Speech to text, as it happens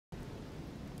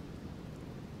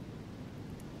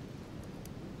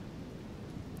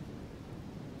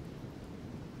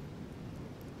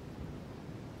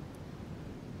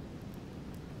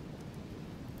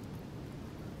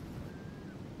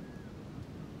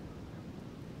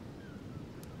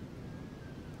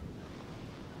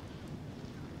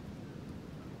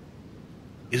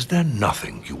Is there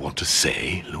nothing you want to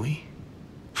say, Louis?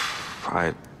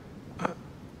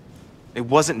 It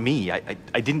wasn't me. I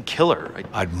didn't kill her.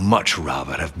 I'd much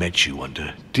rather have met you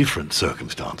under different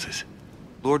circumstances.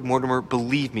 Lord Mortimer,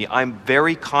 believe me, I'm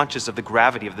very conscious of the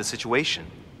gravity of the situation.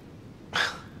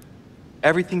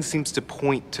 Everything seems to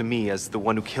point to me as the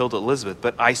one who killed Elizabeth,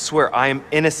 but I swear I am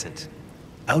innocent.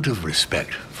 Out of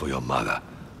respect for your mother,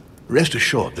 rest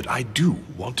assured that I do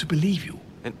want to believe you.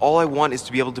 And all I want is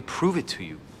to be able to prove it to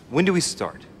you. When do we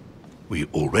start? We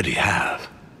already have.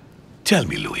 Tell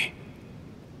me, Louis,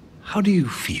 how do you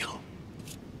feel?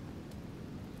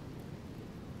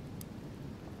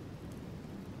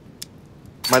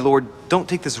 My lord, don't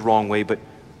take this the wrong way, but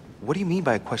what do you mean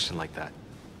by a question like that?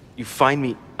 You find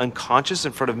me unconscious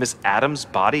in front of Miss Adams'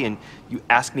 body and you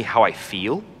ask me how I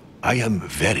feel? I am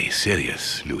very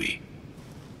serious, Louis.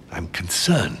 I'm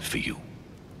concerned for you.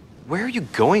 Where are you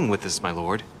going with this, my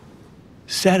lord?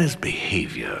 Sarah's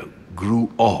behavior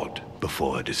grew odd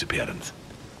before her disappearance.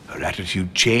 Her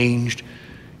attitude changed.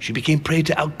 She became prey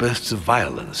to outbursts of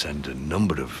violence and a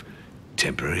number of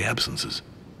temporary absences.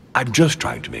 I'm just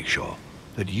trying to make sure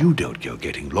that you don't go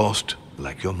getting lost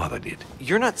like your mother did.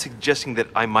 You're not suggesting that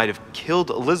I might have killed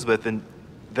Elizabeth and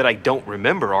that I don't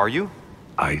remember, are you?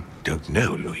 I don't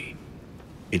know, Louis.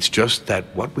 It's just that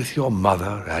what with your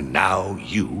mother and now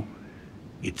you,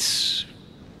 it's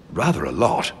rather a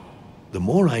lot. The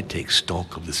more I take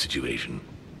stock of the situation,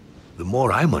 the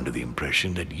more I'm under the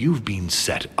impression that you've been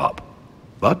set up.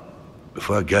 But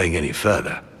before going any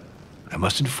further, I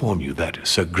must inform you that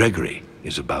Sir Gregory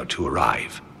is about to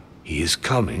arrive. He is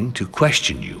coming to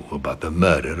question you about the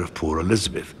murder of poor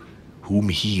Elizabeth, whom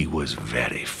he was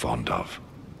very fond of.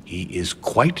 He is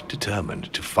quite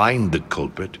determined to find the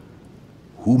culprit,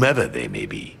 whomever they may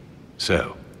be.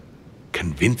 So,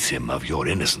 convince him of your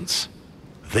innocence.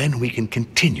 Then we can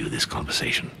continue this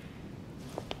conversation.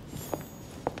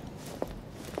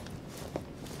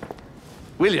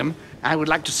 William, I would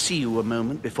like to see you a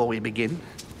moment before we begin.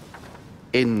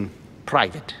 In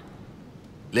private.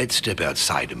 Let's step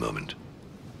outside a moment.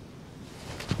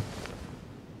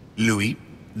 Louis,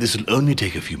 this will only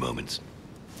take a few moments.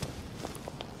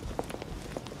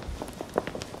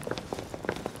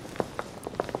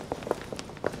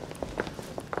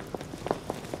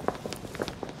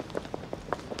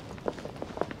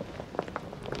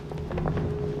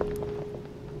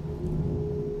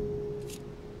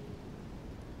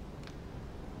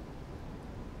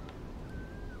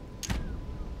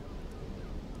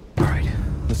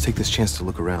 Let's take this chance to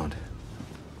look around.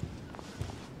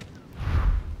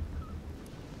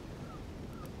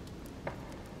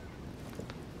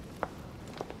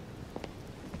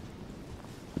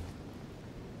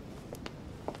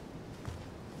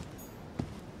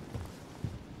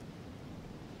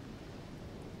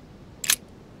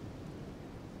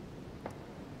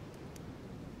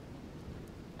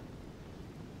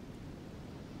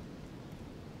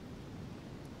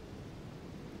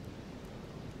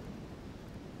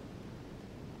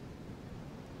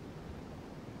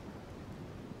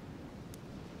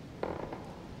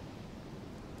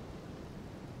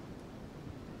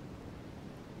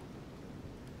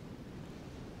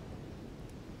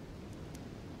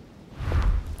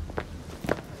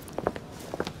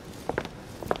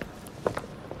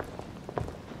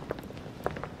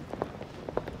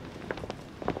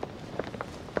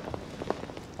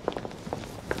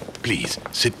 Please,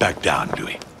 sit back down,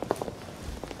 Louis.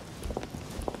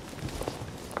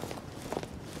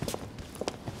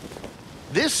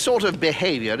 This sort of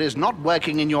behavior is not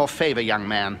working in your favor, young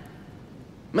man.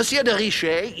 Monsieur de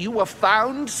Richet, you were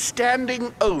found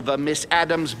standing over Miss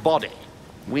Adams' body.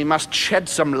 We must shed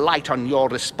some light on your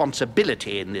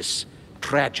responsibility in this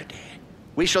tragedy.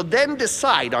 We shall then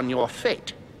decide on your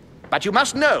fate. But you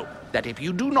must know that if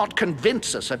you do not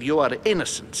convince us of your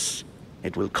innocence,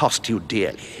 it will cost you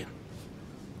dearly.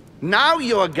 Now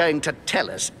you are going to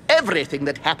tell us everything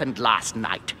that happened last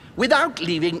night, without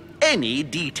leaving any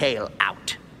detail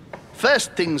out.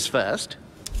 First things first,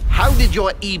 how did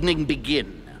your evening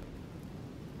begin?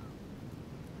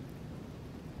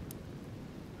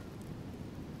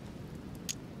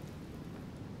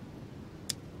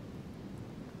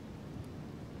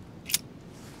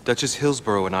 Duchess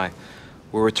Hillsborough and I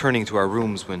were returning to our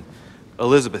rooms when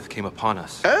Elizabeth came upon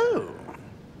us. Oh,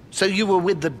 so you were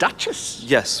with the Duchess?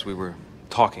 Yes, we were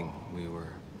talking. We were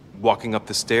walking up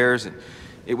the stairs, and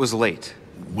it was late.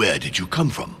 Where did you come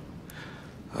from?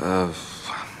 I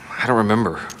don't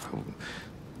remember.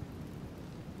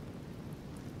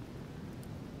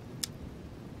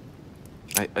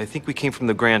 I think we came from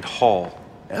the Grand Hall.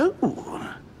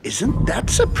 Oh, isn't that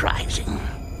surprising?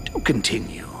 Do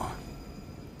continue.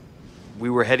 We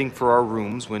were heading for our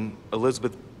rooms when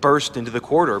Elizabeth burst into the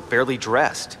corridor, barely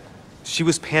dressed. She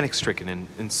was panic-stricken and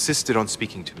insisted on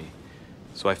speaking to me.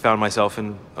 So I found myself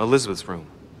in Elizabeth's room.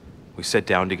 We sat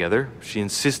down together. She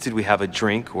insisted we have a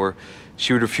drink, or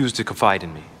she would refuse to confide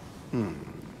in me.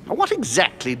 What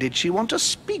exactly did she want to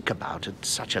speak about at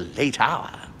such a late hour?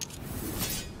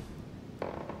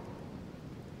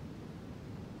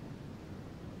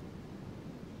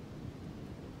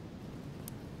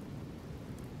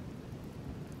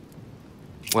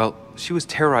 Well, she was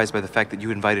terrorized by the fact that you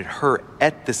invited her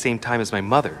at the same time as my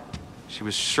mother. She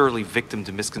was surely victim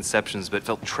to misconceptions, but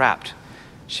felt trapped.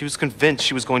 She was convinced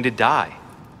she was going to die.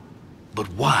 But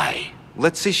why?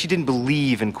 Let's say she didn't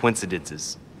believe in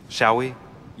coincidences, shall we?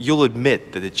 You'll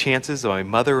admit that the chances of my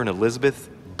mother and Elizabeth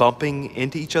bumping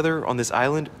into each other on this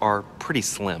island are pretty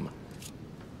slim.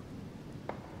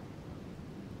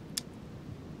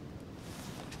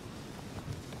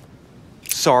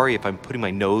 Sorry if I'm putting my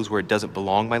nose where it doesn't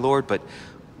belong, my lord, but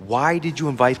why did you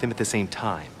invite them at the same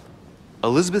time?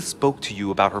 Elizabeth spoke to you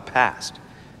about her past.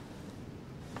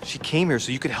 She came here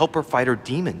so you could help her fight her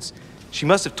demons. She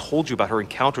must have told you about her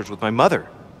encounters with my mother.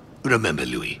 Remember,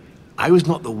 Louis, I was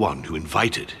not the one who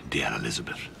invited dear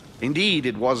Elizabeth. Indeed,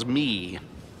 it was me.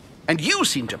 And you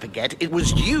seem to forget it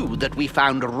was you that we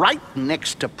found right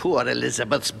next to poor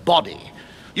Elizabeth's body.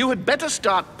 You had better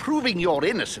start proving your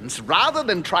innocence rather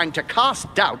than trying to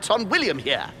cast doubts on William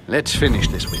here. Let's finish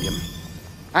this, William.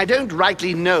 I don't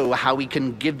rightly know how we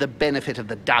can give the benefit of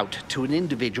the doubt to an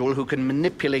individual who can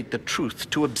manipulate the truth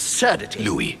to absurdity.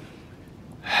 Louis,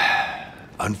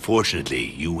 unfortunately,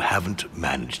 you haven't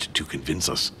managed to convince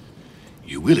us.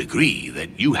 You will agree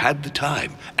that you had the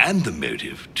time and the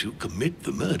motive to commit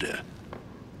the murder.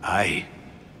 I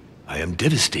am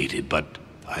devastated, but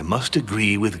I must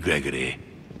agree with Gregory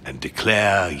and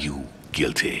declare you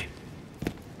guilty.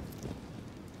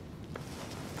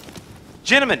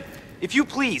 Gentlemen, if you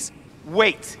please,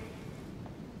 wait.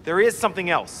 There is something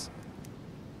else.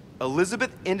 Elizabeth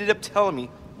ended up telling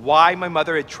me why my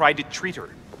mother had tried to treat her.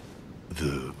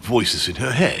 The voices in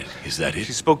her head, is that it?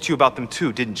 She spoke to you about them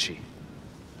too, didn't she?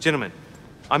 Gentlemen,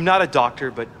 I'm not a doctor,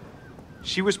 but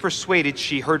she was persuaded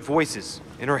she heard voices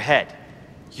in her head.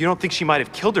 You don't think she might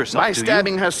have killed herself, By do you?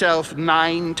 stabbing herself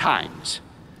 9 times.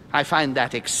 I find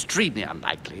that extremely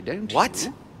unlikely, don't you? What?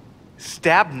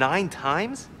 Stabbed 9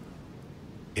 times?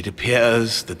 It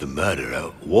appears that the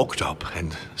murderer walked up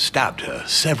and stabbed her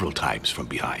several times from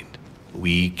behind.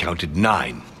 We counted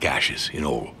 9 gashes in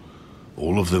all.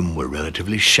 All of them were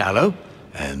relatively shallow,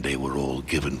 and they were all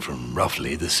given from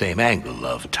roughly the same angle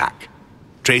of attack.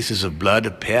 Traces of blood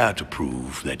appear to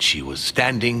prove that she was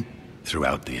standing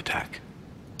throughout the attack.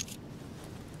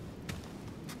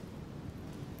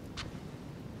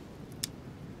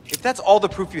 If that's all the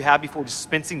proof you have before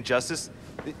dispensing justice,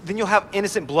 then you'll have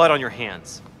innocent blood on your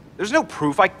hands. There's no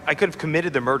proof I could have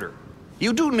committed the murder.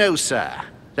 You do know, sir,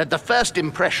 that the first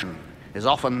impression is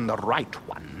often the right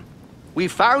one. We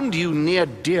found you near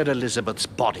dear Elizabeth's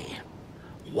body.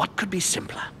 What could be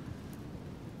simpler?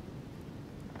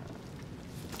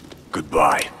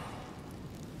 Goodbye.